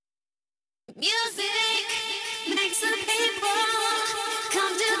Music makes the people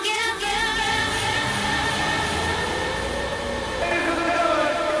come together.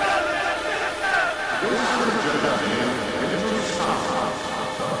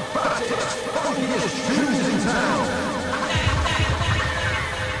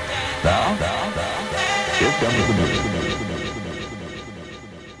 Now, here comes the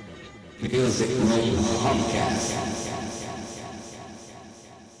music room podcast.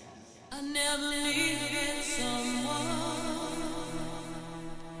 I never needed someone,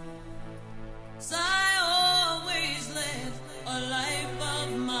 so I always led a life of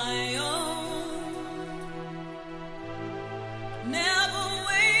my own. Never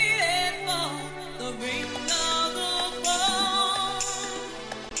waited for the ring of the phone.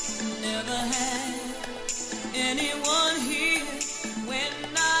 Never had anyone here when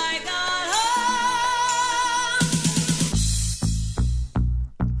I got home.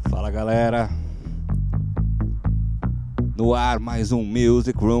 Fala galera, no ar mais um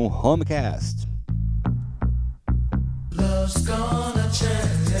Music Room Homecast. Love's gonna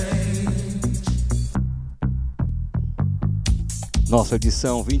change. Nossa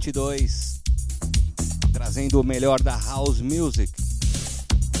edição 22, trazendo o melhor da House Music.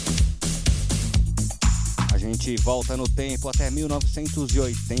 A gente volta no tempo até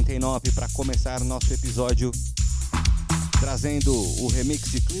 1989 para começar nosso episódio, trazendo o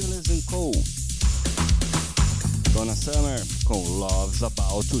remix de Cleveland & Co. Donna Summer com Love's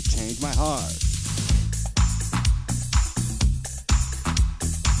About to Change My Heart.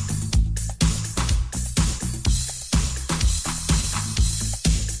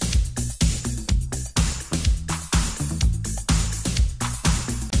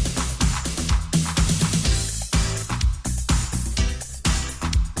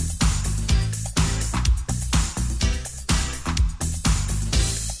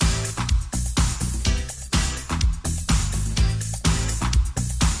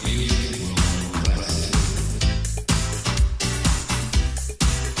 Music room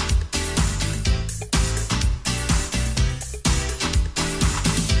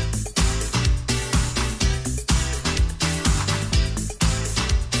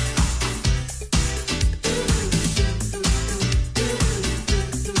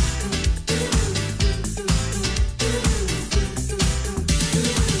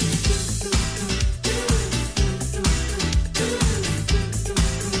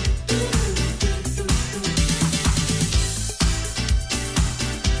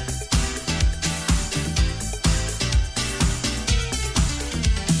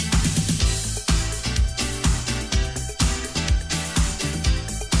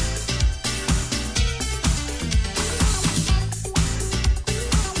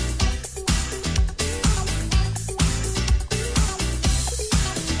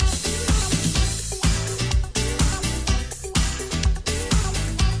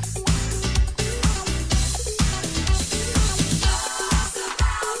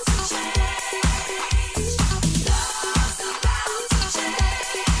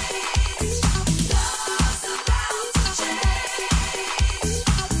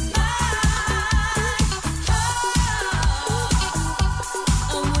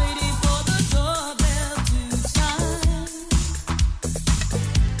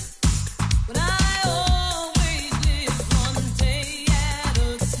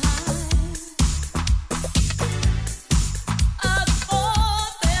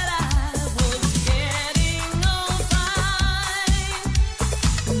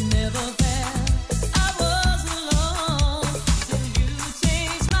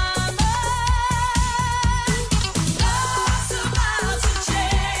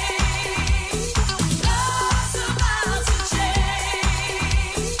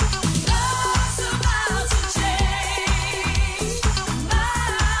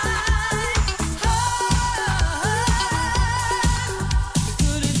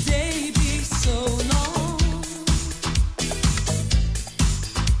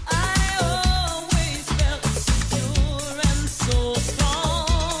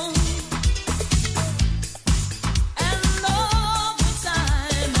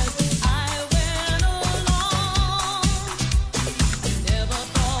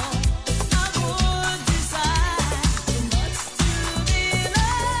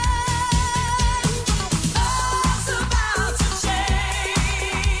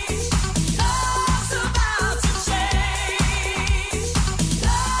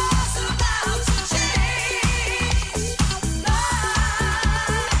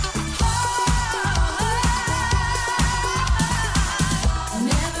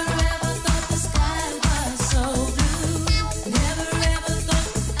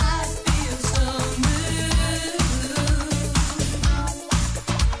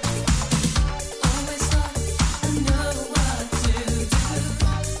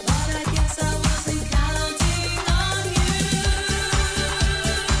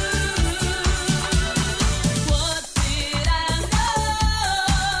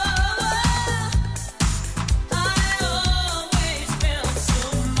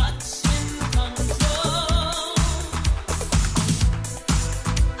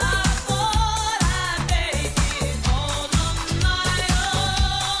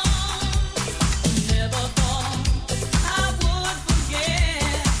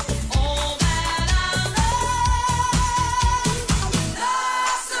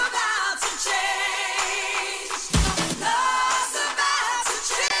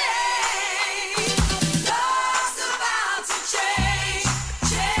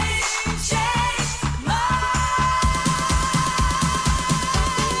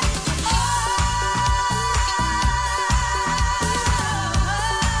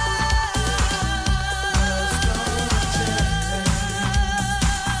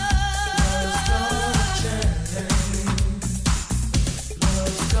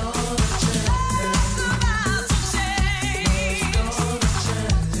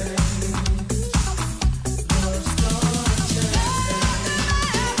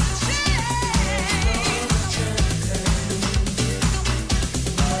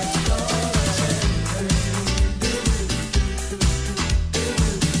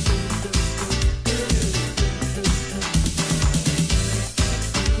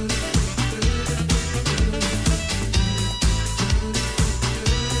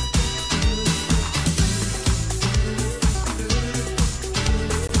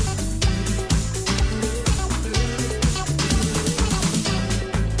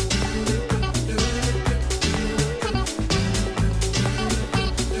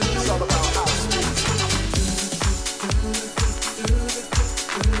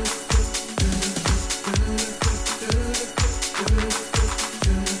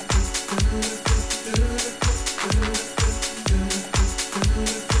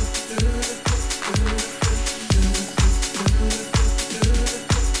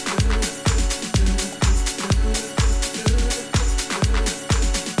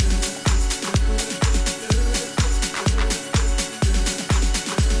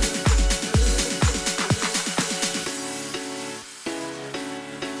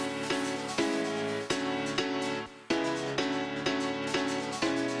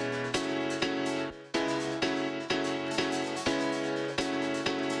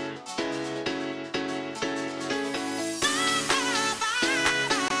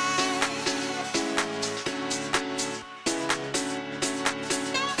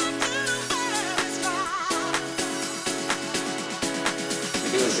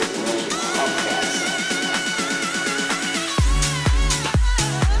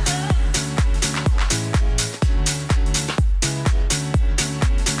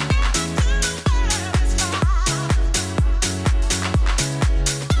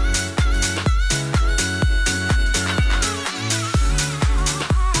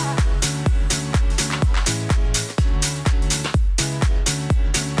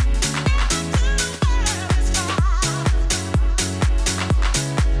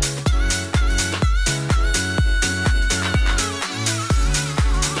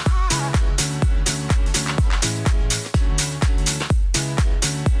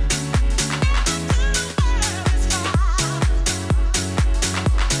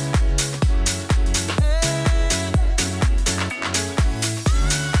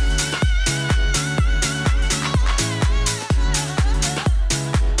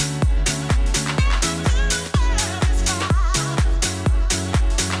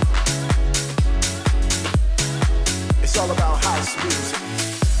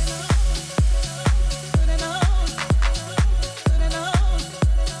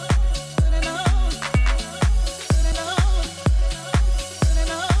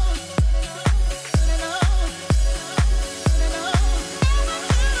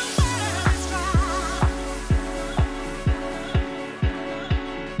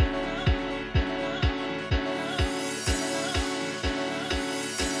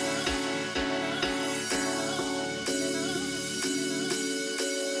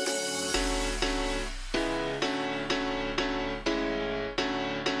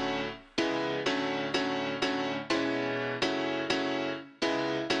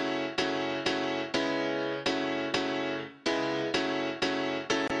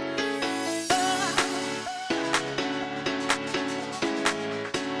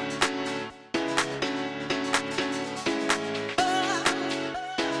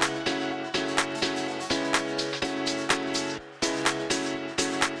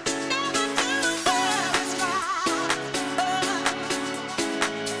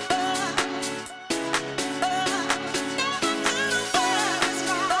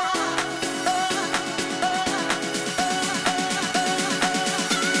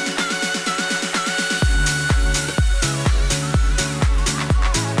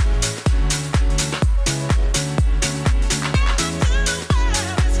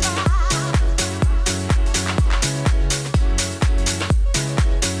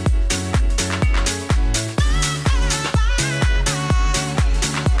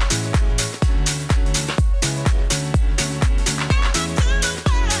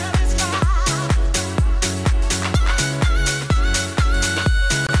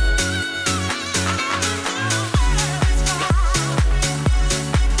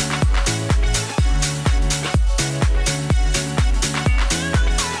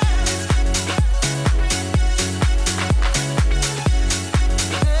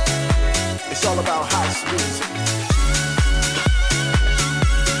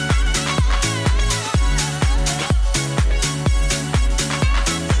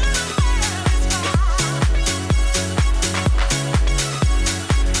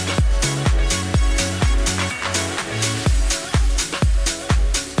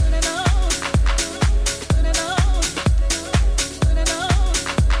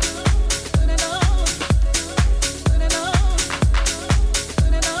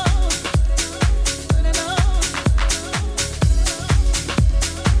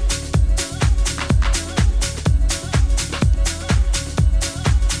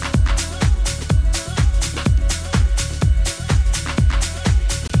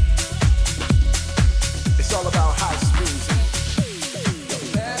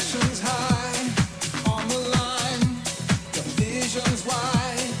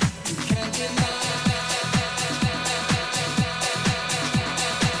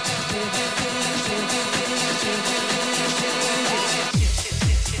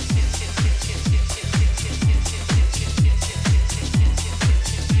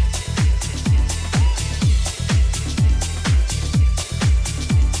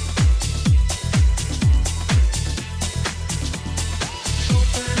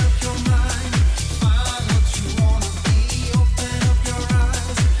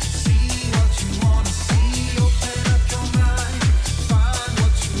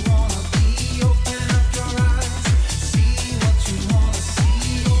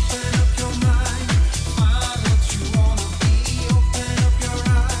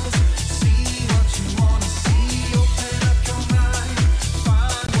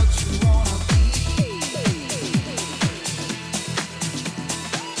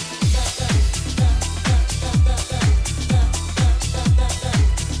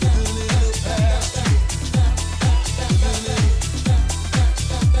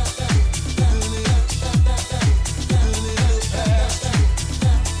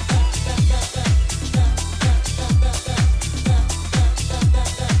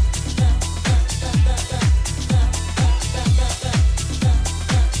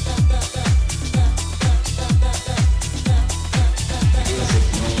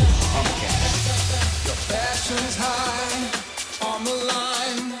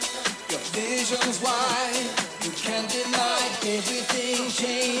vision's wide. You can't deny everything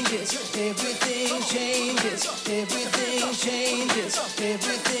changes, everything changes, everything changes,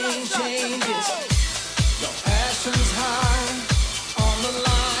 everything changes. Your passion's high on the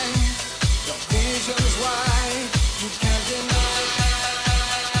line. Your vision's wide. You can't deny.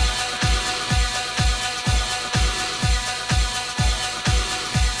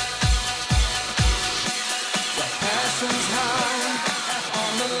 Your passion's high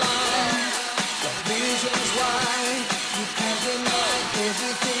on the line. Your vision's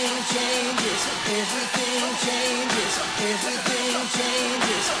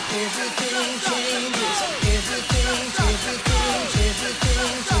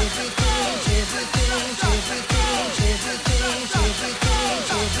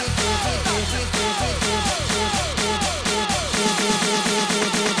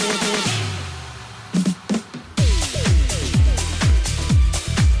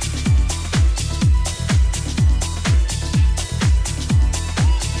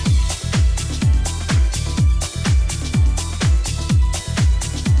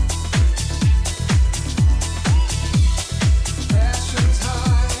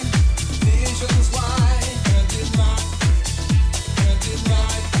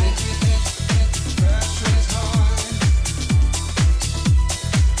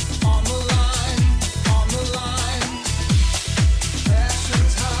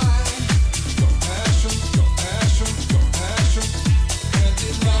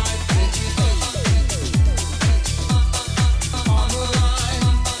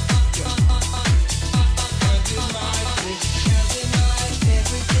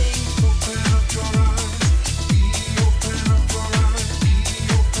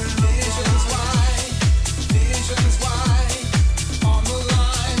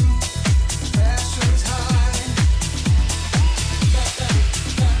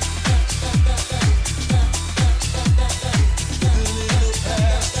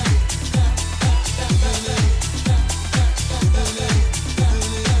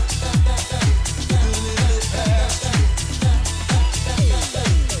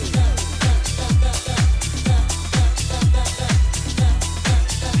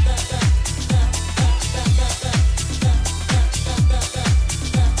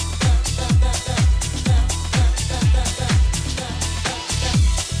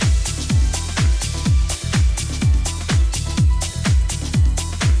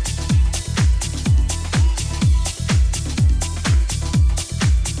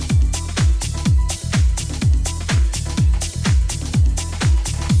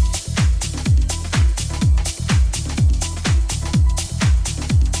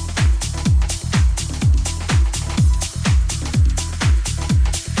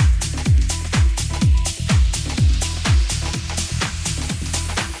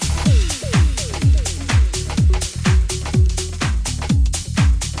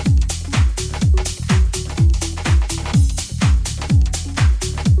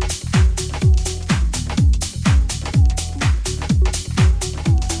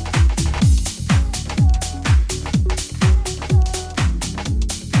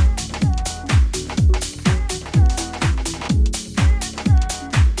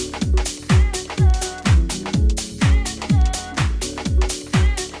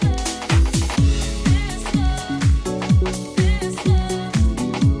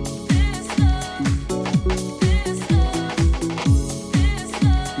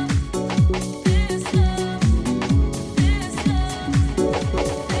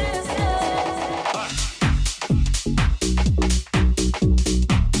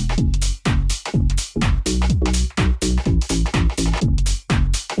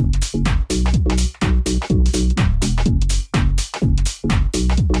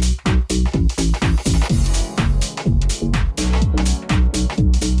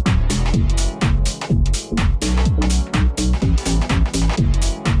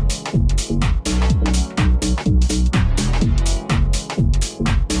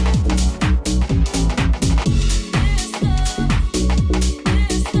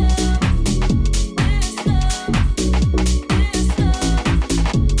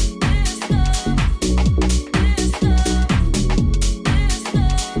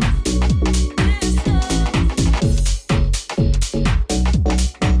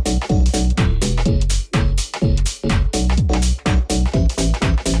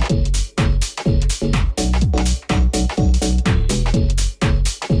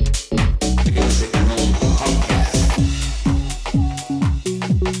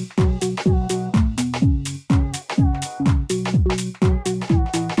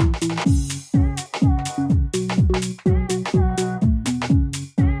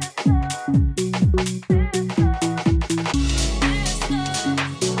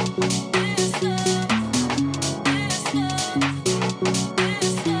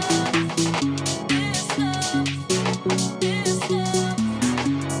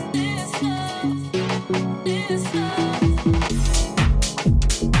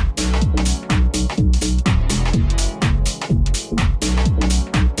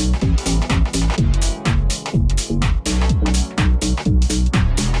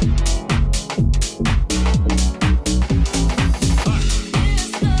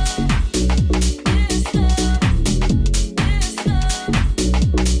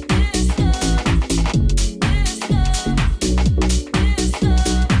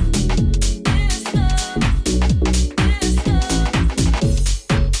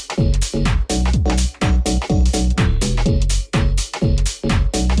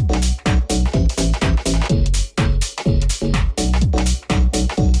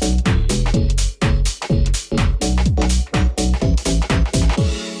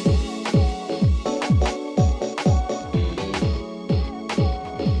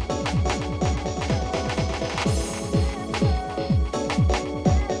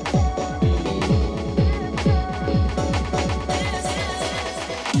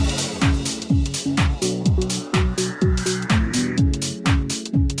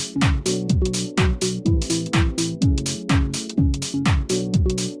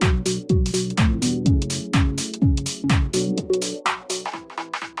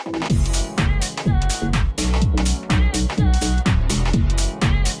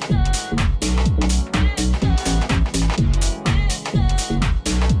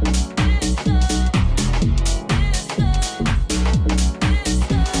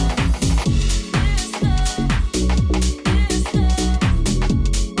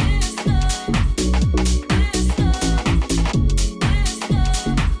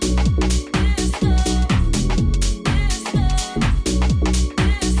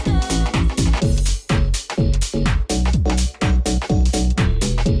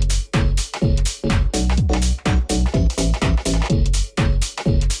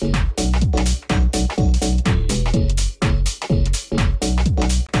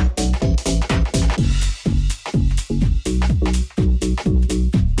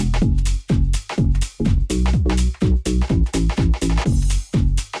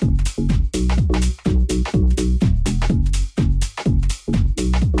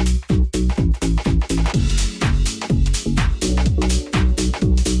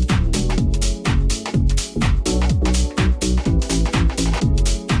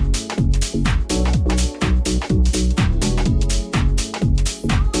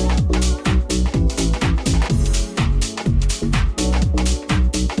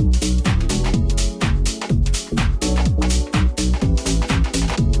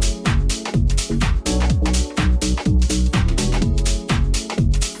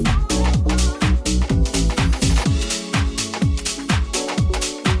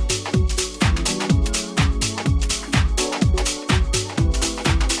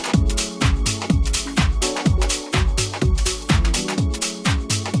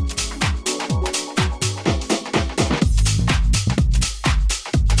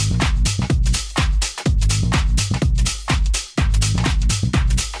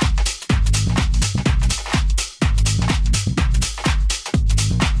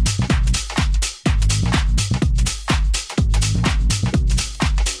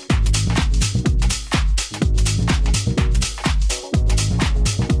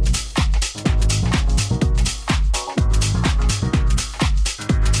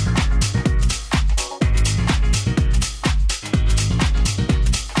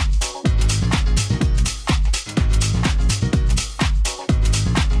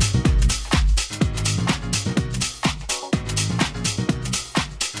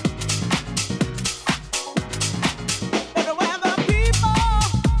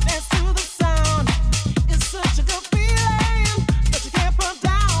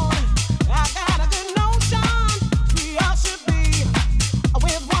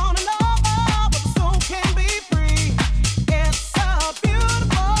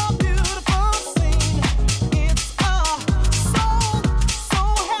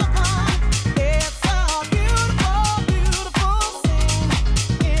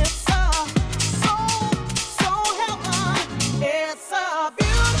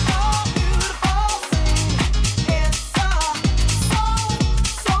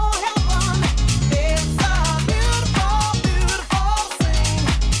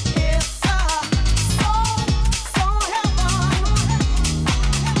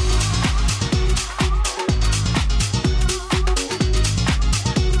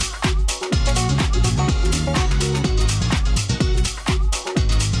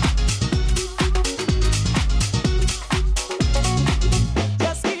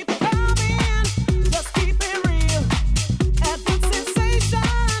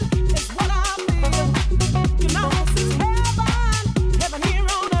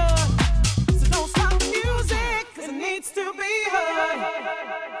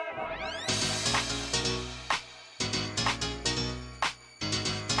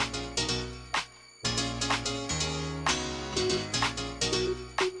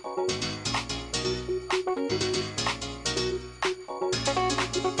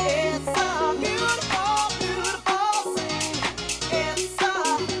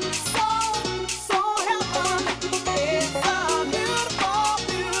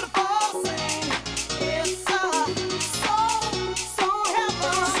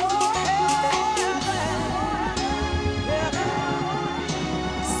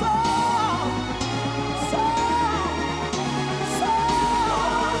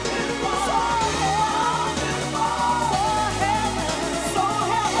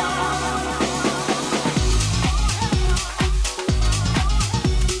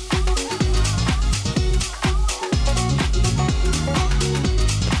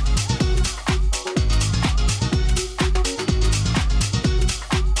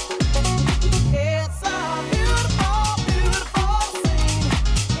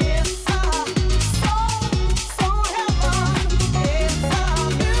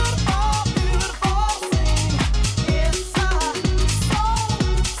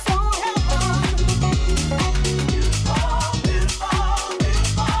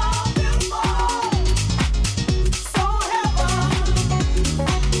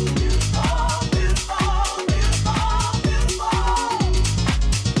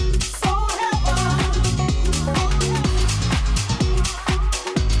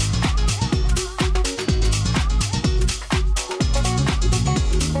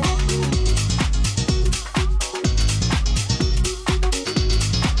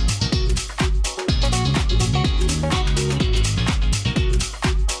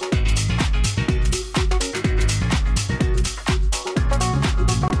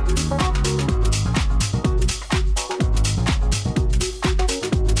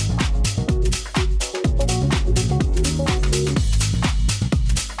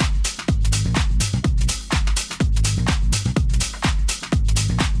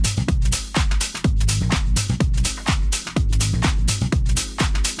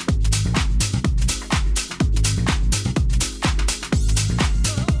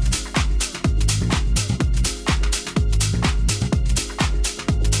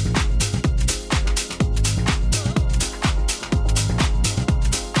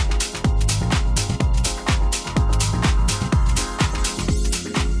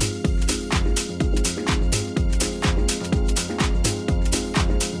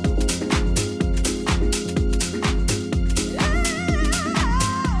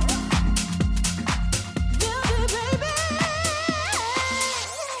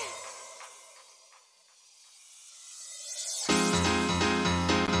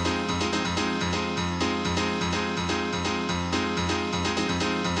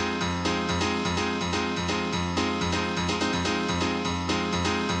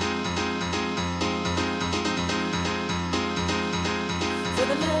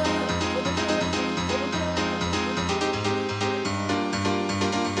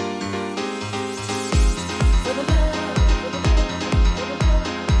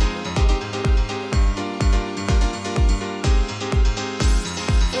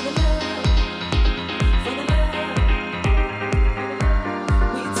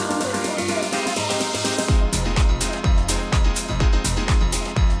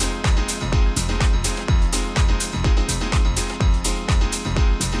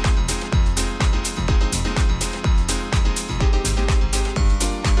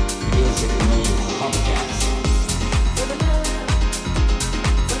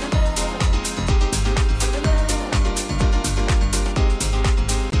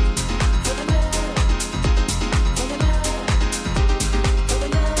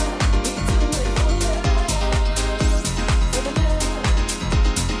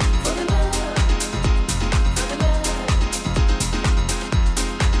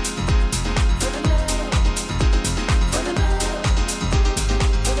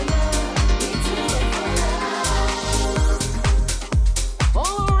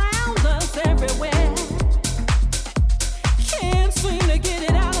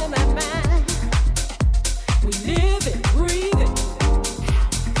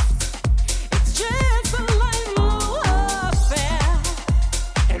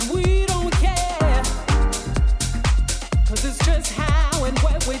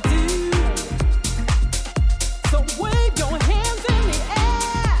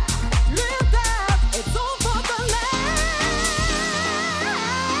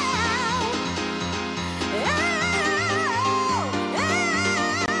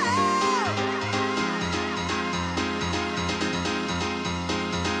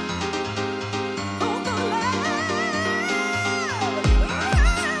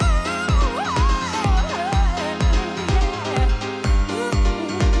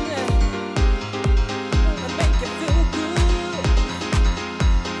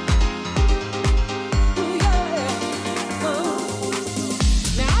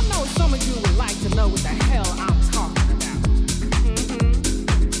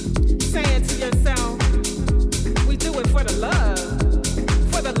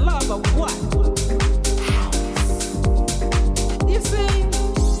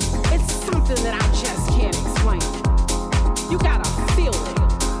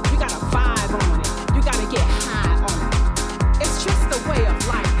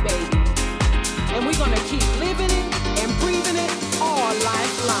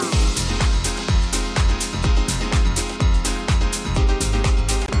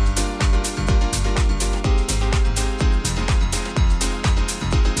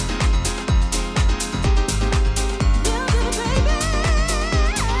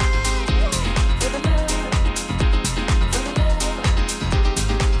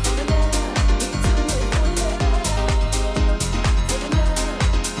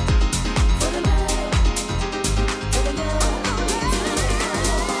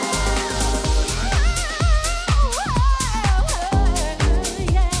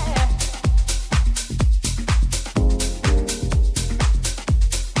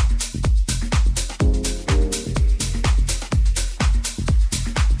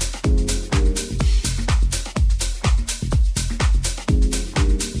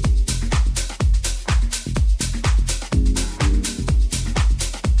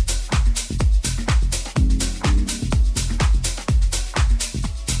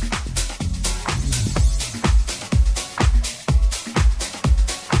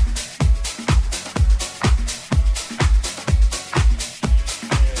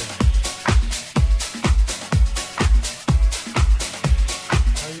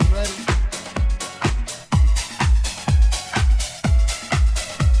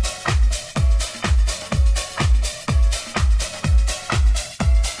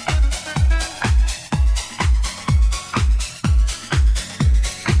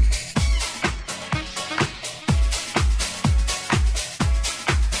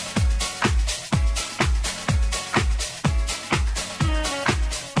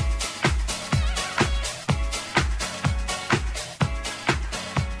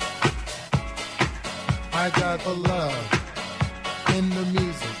I got the love in the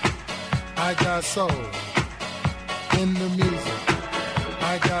music. I got soul in the music.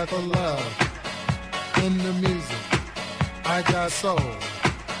 I got the love in the music. I got soul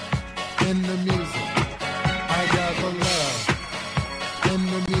in the music. I got the love in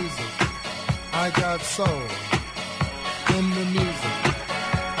the music. I got soul in the music.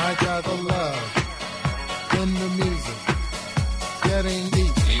 I got the love in the music. Getting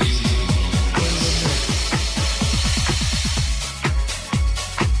deep in the mix.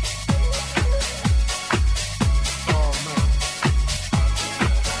 Oh man.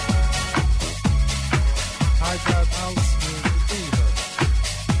 I got house music fever.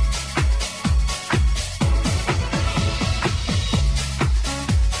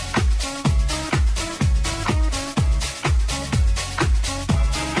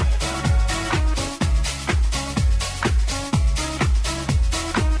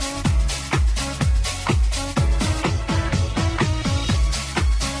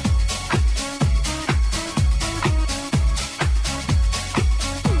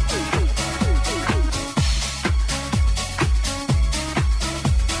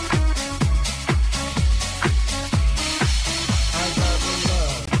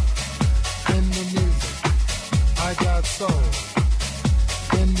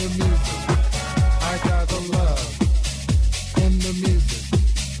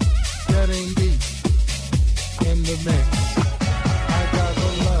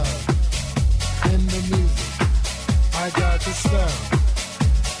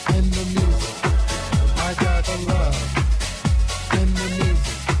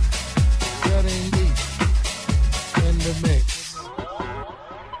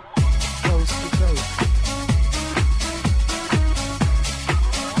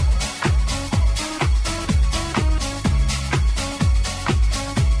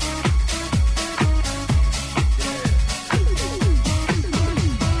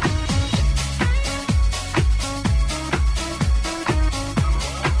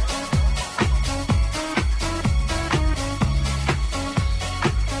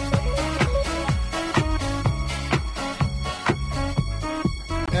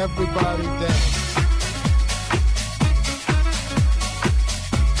 Everybody dance.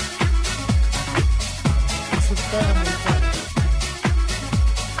 It's a family thing.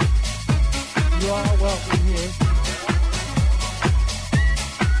 You are welcome here.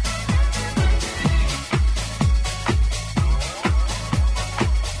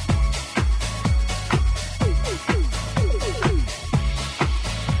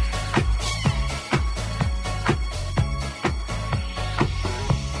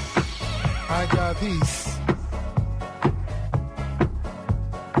 I got peace,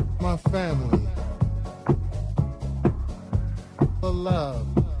 my family, the love,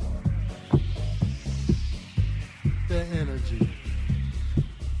 the energy,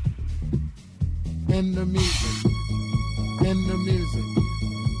 in the music, in the music,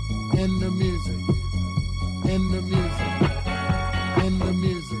 in the music, in the music, in the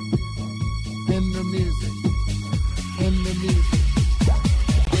music, in the music, in the music.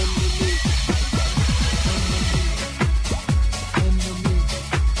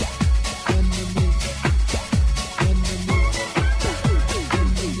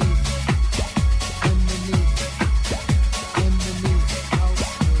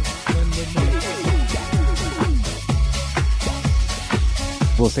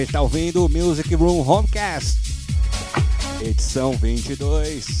 Você está ouvindo o Music Room Homecast, edição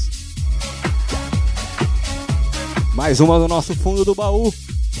 22. Mais uma do nosso fundo do baú.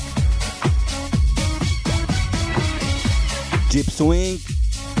 Deep Swing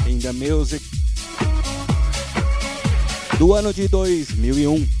in the Music, do ano de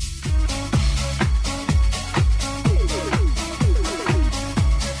 2001.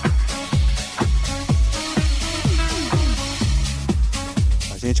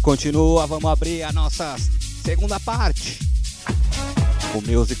 A gente continua, vamos abrir a nossa segunda parte, o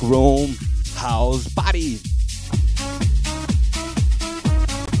Music Room House Party.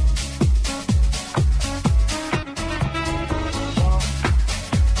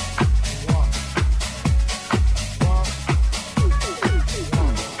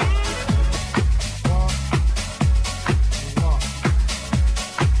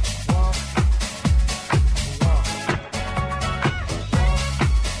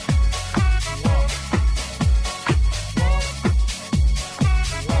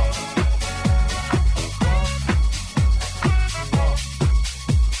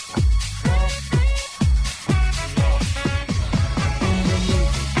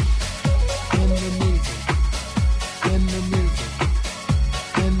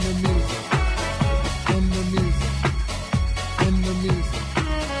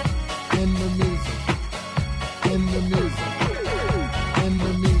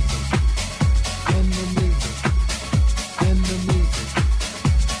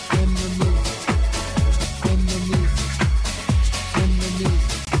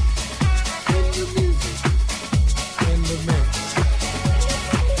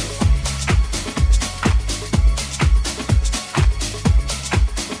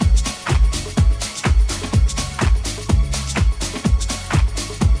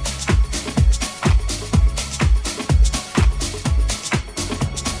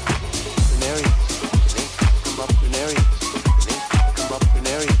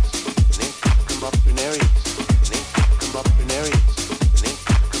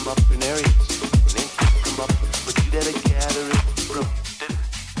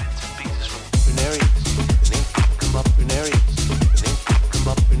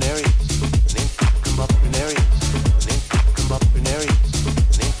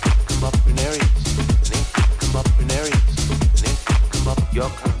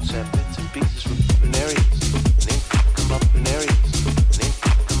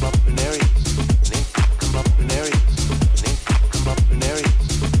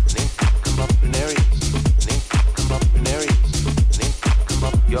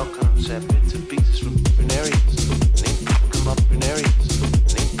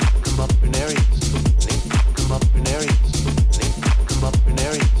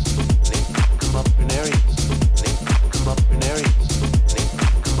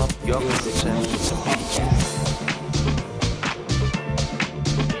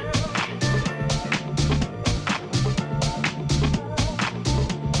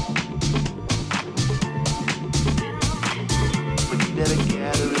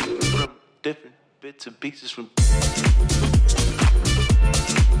 bits and pieces from.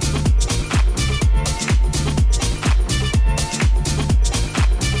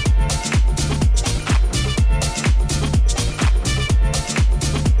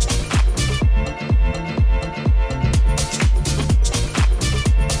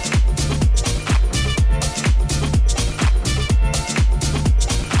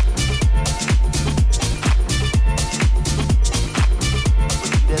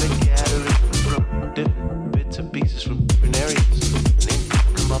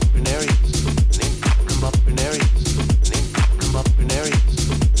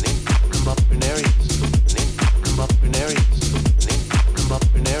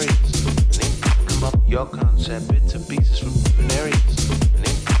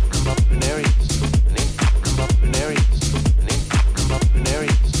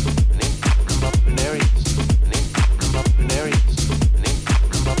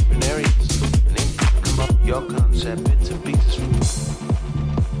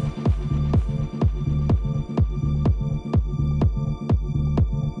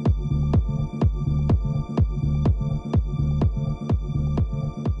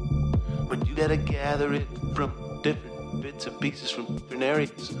 Pieces from different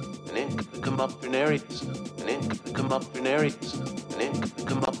areas, and then come up in areas, and then come up in areas, and then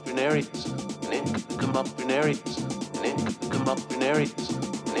come up in areas, and then come up in areas, and then come up in areas,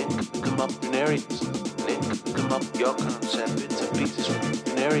 and then come up in areas, and then come up your concept bits and pieces from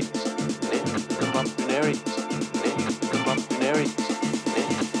different areas, and then come up in areas, and then come up in areas, and then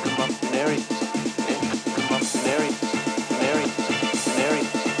come up in areas, and then come up in areas, in areas, in areas,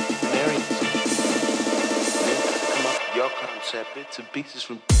 in areas. Your concept, bits and pieces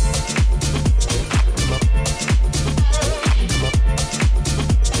from. Come up. Come up.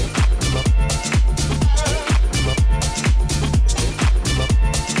 Come up. Come up. Come up. Come up.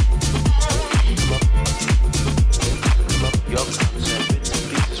 Come up. Your concept, bits and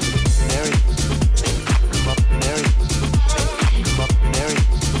pieces from different areas. Come up in areas. Come up in areas.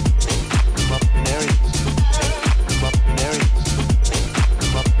 Come up in areas. Come up in areas.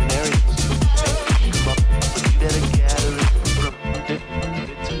 Come up in areas. Come up. But you gotta gather it from different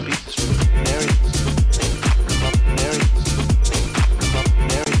bits and pieces from different areas. Come up in areas. Come up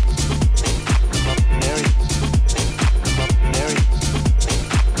in areas. Come up in areas. Come up in areas. Come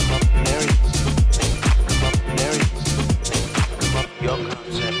up in areas. Come up in areas. Come up your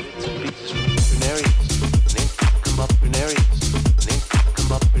concept bits and pieces from different areas. Come up in areas.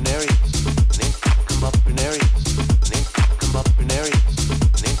 Come up in areas. Come up in areas. Come up in areas. Come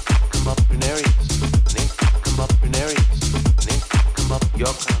up in areas. Come up in areas. Come up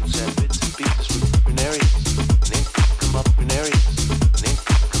your concept bits and pieces from different areas. Come up in areas.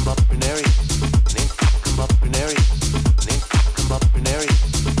 Come up in areas. Come up in areas. Come up in areas.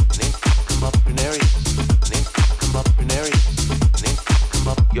 Come up in areas. Come up in areas. Come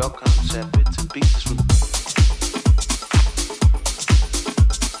up your concept bits and pieces from.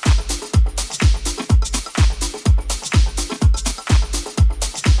 Your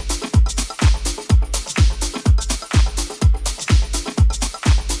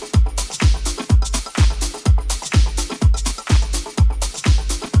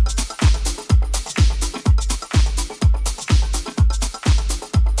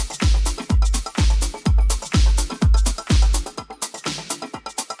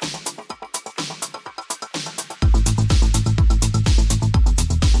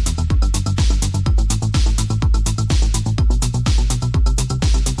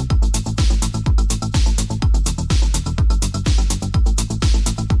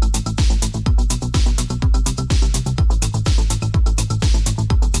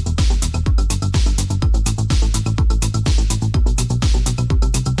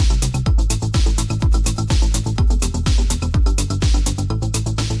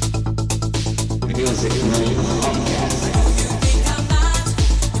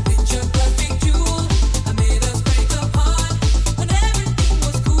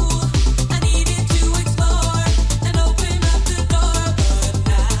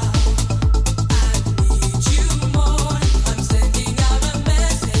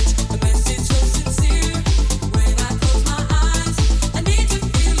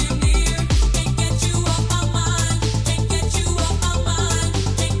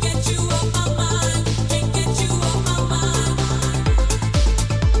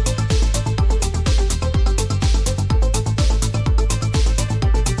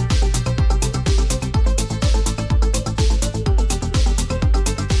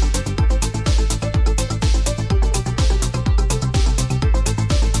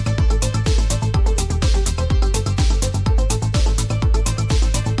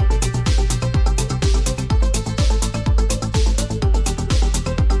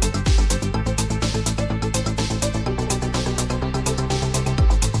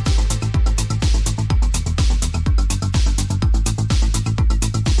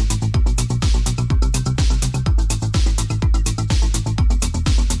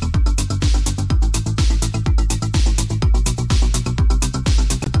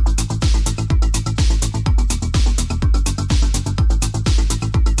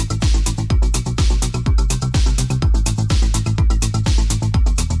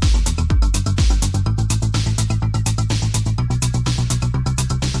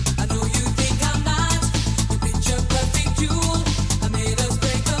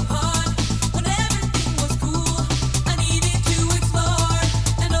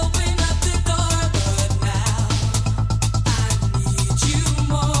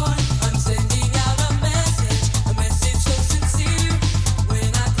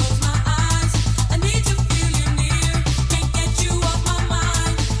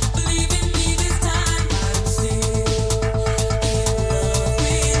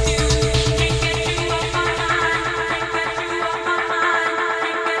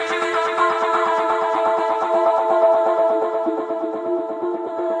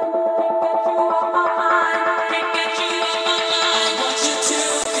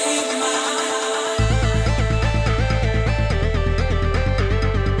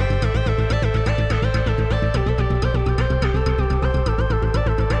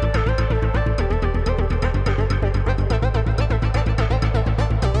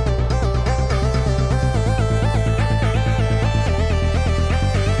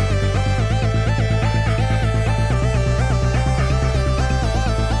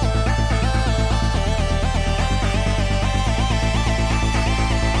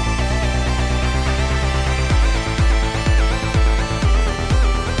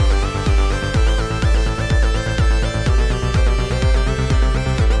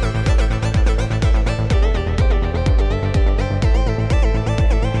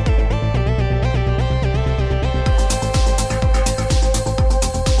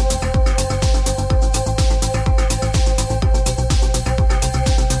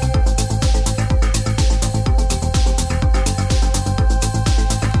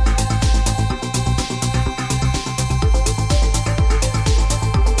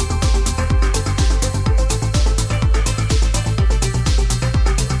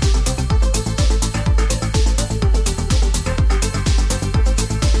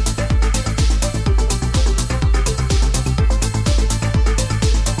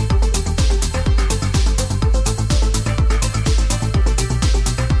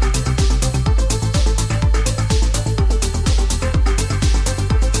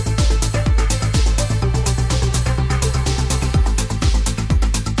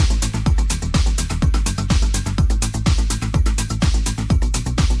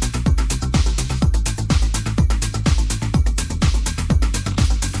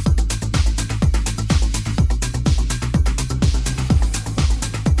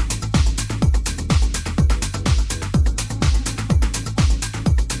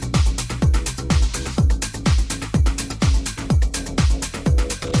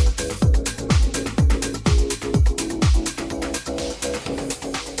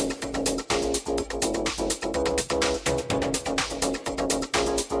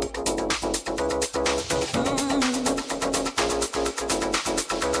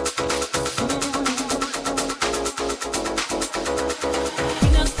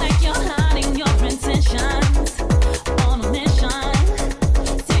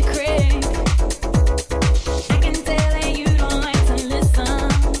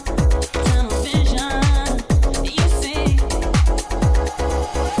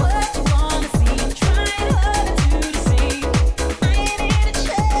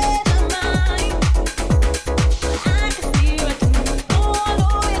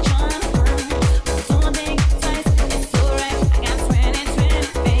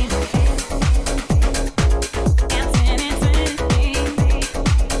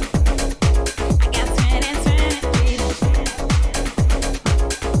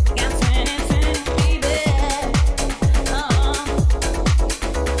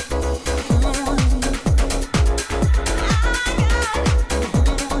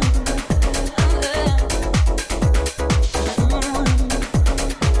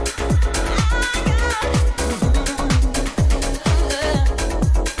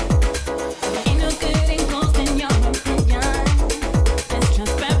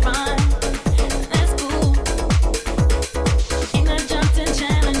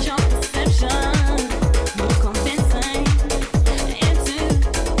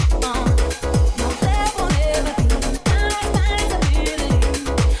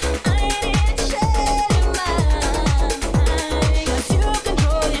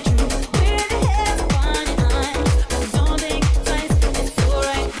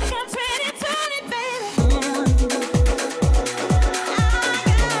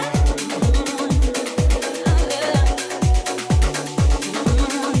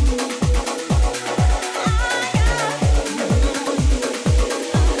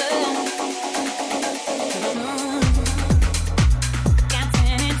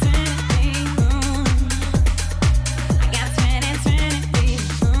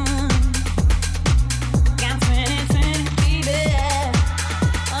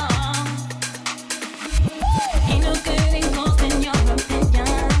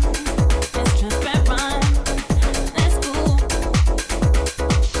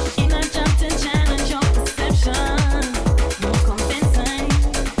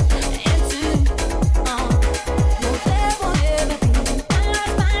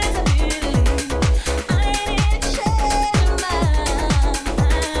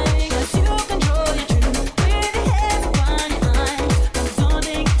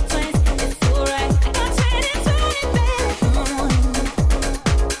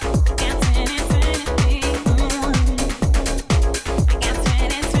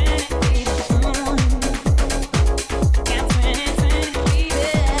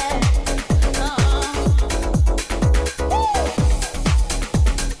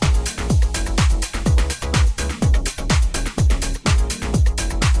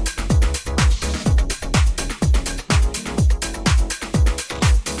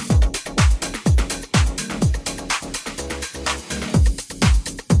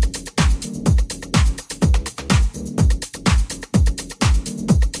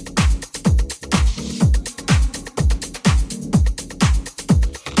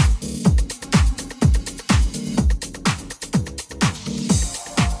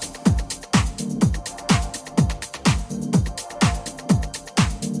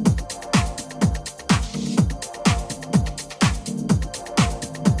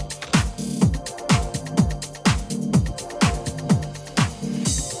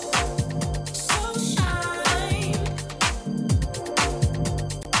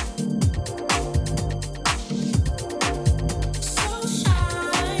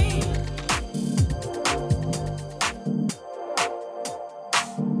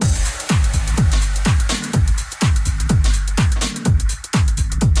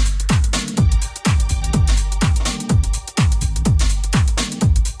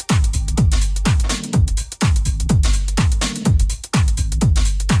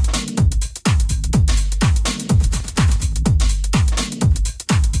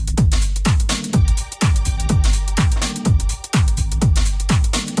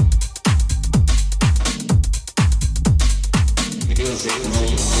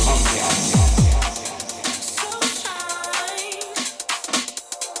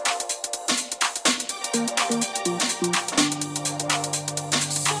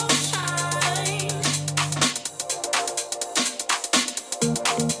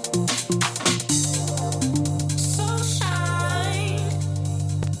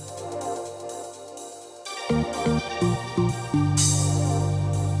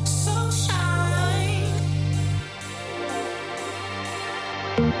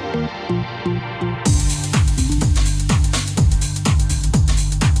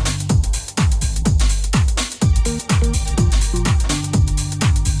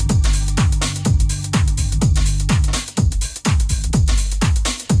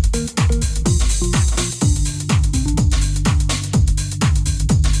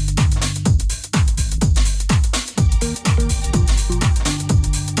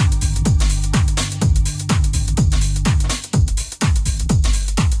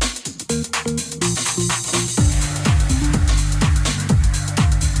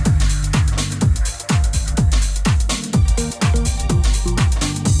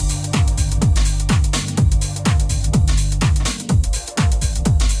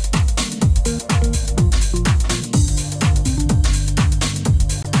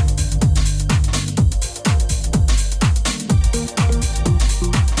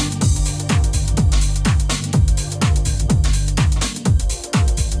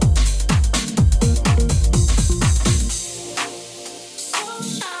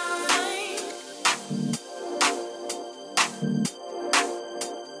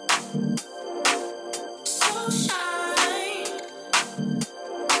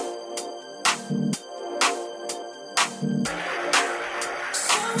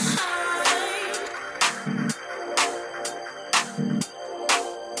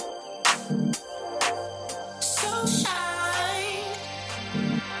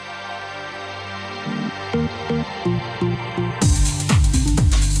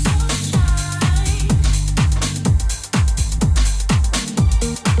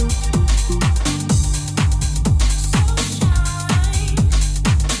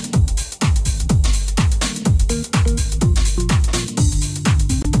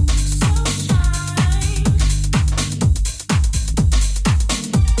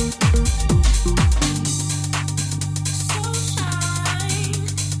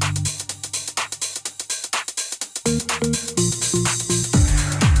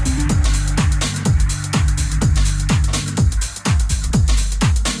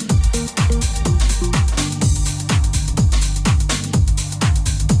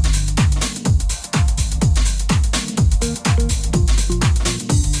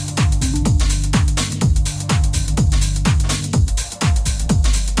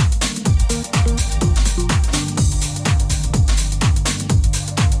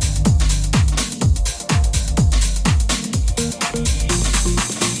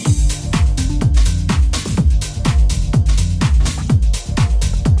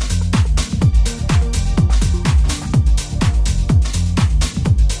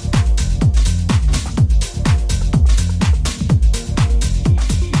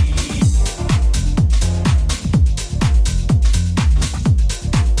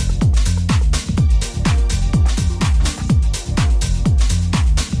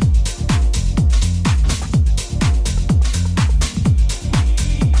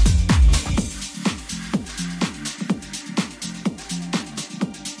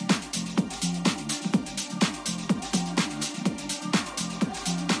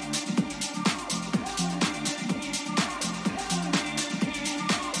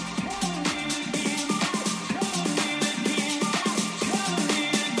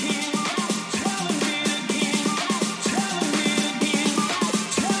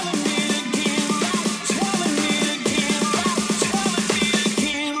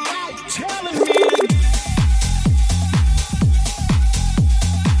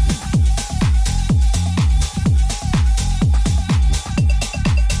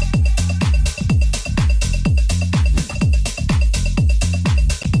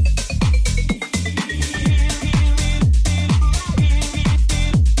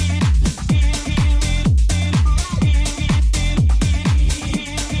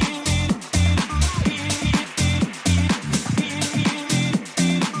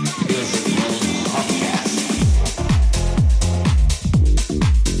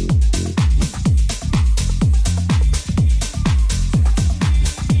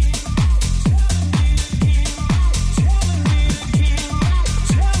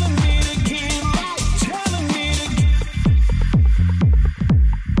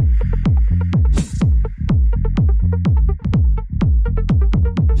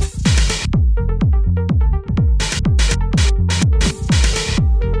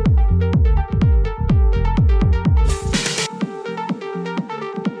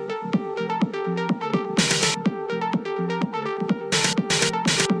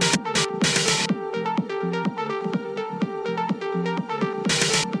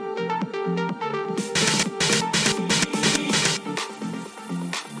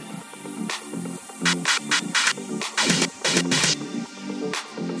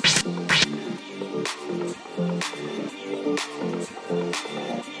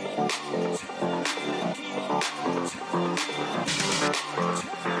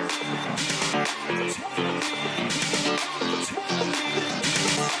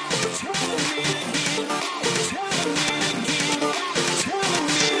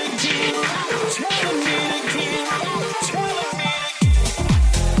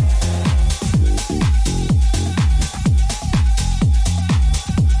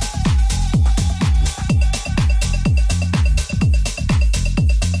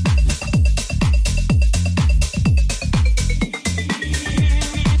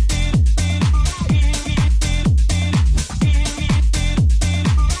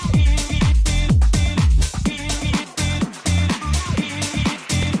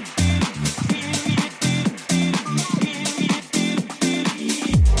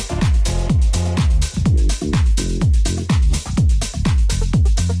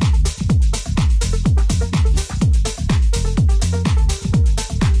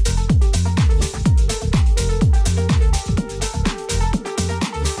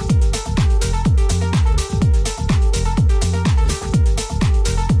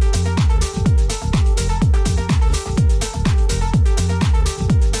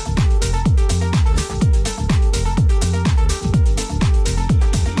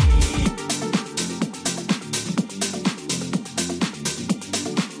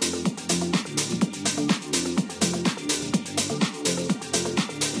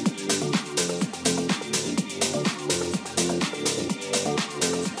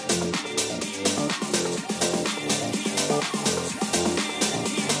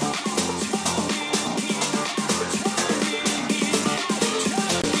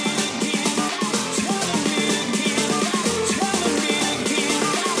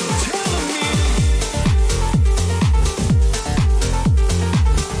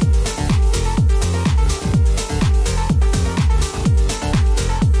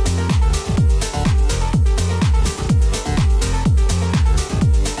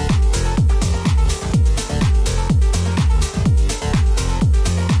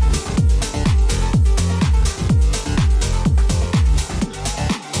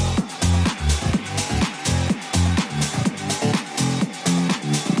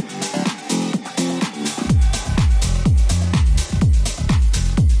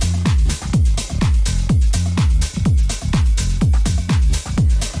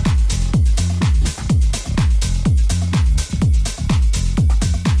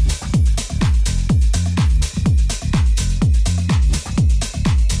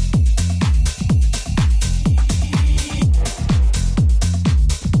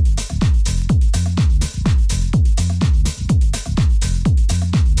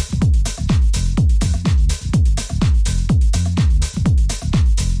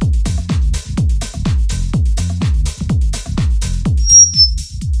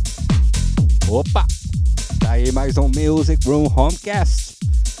Opa! Tá aí mais um Music Room Homecast,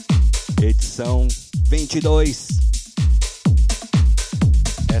 edição 22.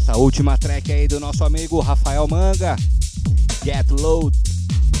 Essa última track aí do nosso amigo Rafael Manga, Get Low,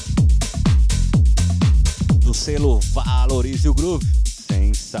 do selo Valorize o Groove.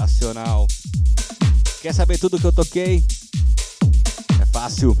 Sensacional. Quer saber tudo que eu toquei? É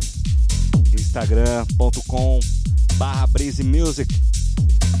fácil. Instagram.com/BreezeMusic.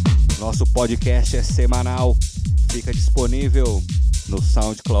 Nosso podcast é semanal. Fica disponível no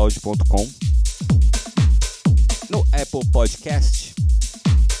soundcloud.com, no Apple Podcast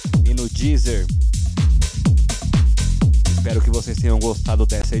e no Deezer. Espero que vocês tenham gostado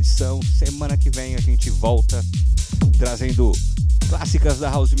dessa edição. Semana que vem a gente volta trazendo clássicas da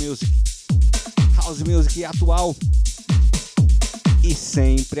House Music atual e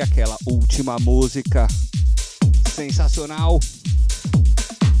sempre aquela última música sensacional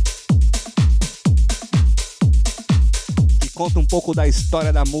que conta um pouco da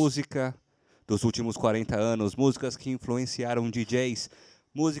história da música dos últimos 40 anos, músicas que influenciaram DJs,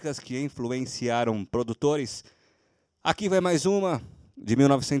 músicas que influenciaram produtores. Aqui vai mais uma de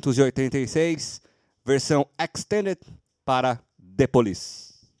 1986, versão extended para The Police.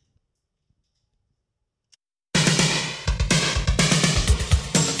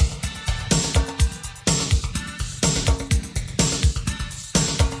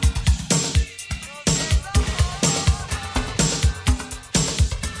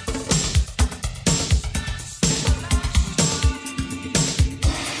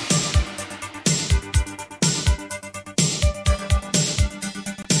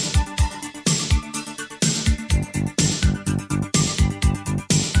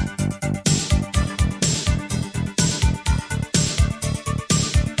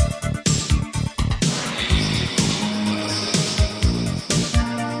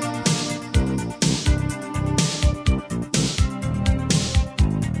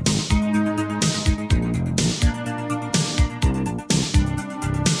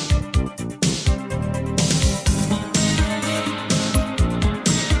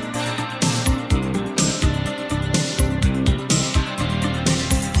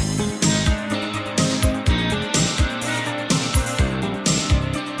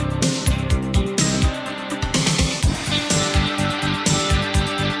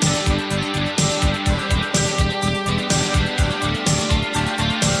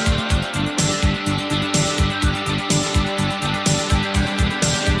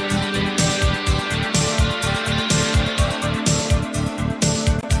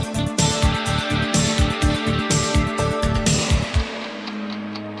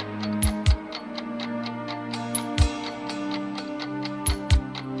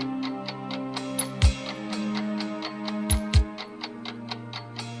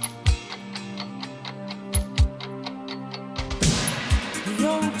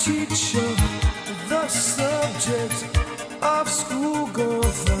 Teacher, the subject of schoolgirl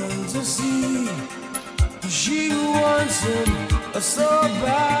fantasy. She wants him so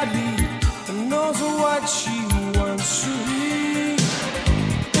badly and knows what she wants to be.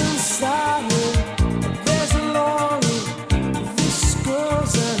 Inside her, there's a longing. This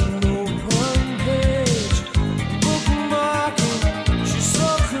girl's an open page, bookmarking. She's so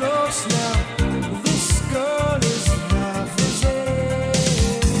close now. This girl is life's age.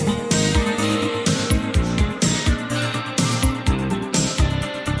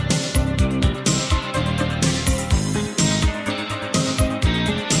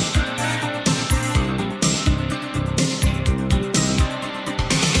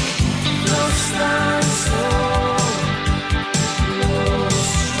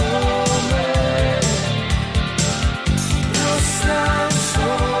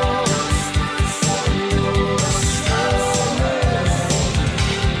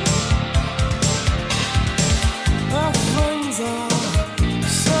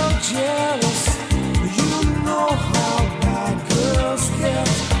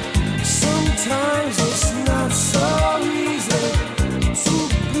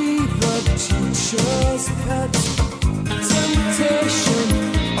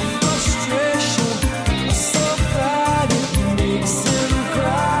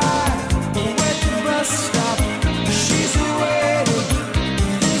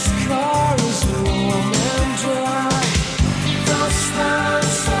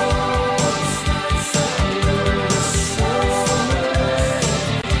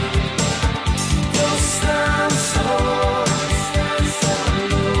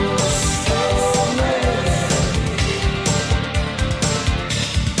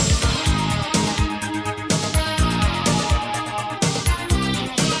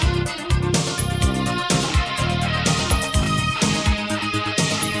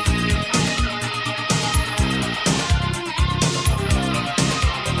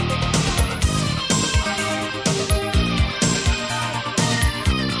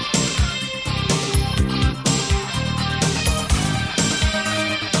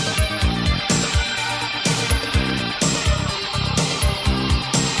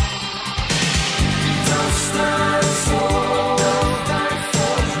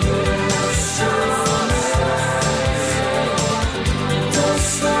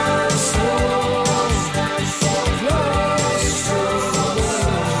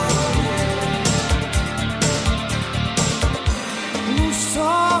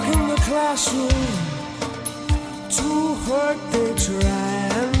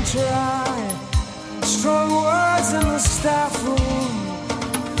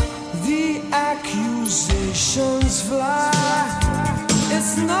 accusations fly.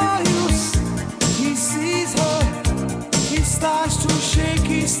 It's no use. He sees her. He starts to shake.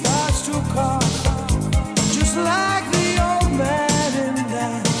 He starts to cough. Just like the old man in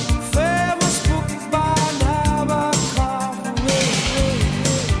that famous book by Nabokov.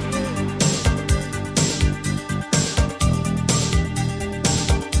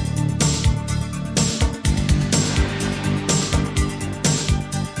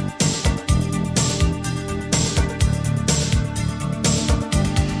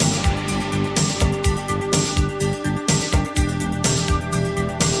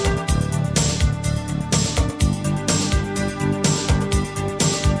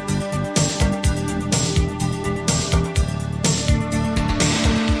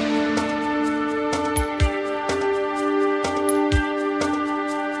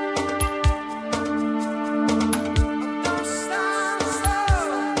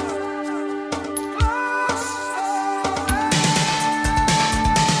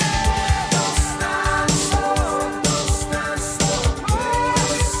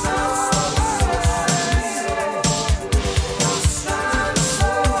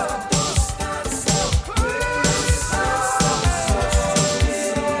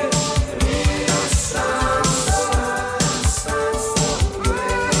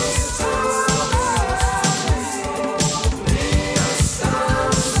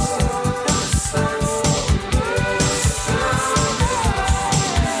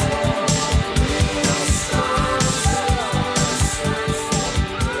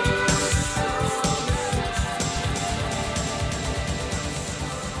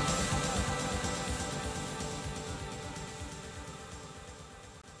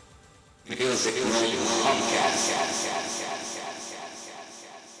 Music Radio Podcast.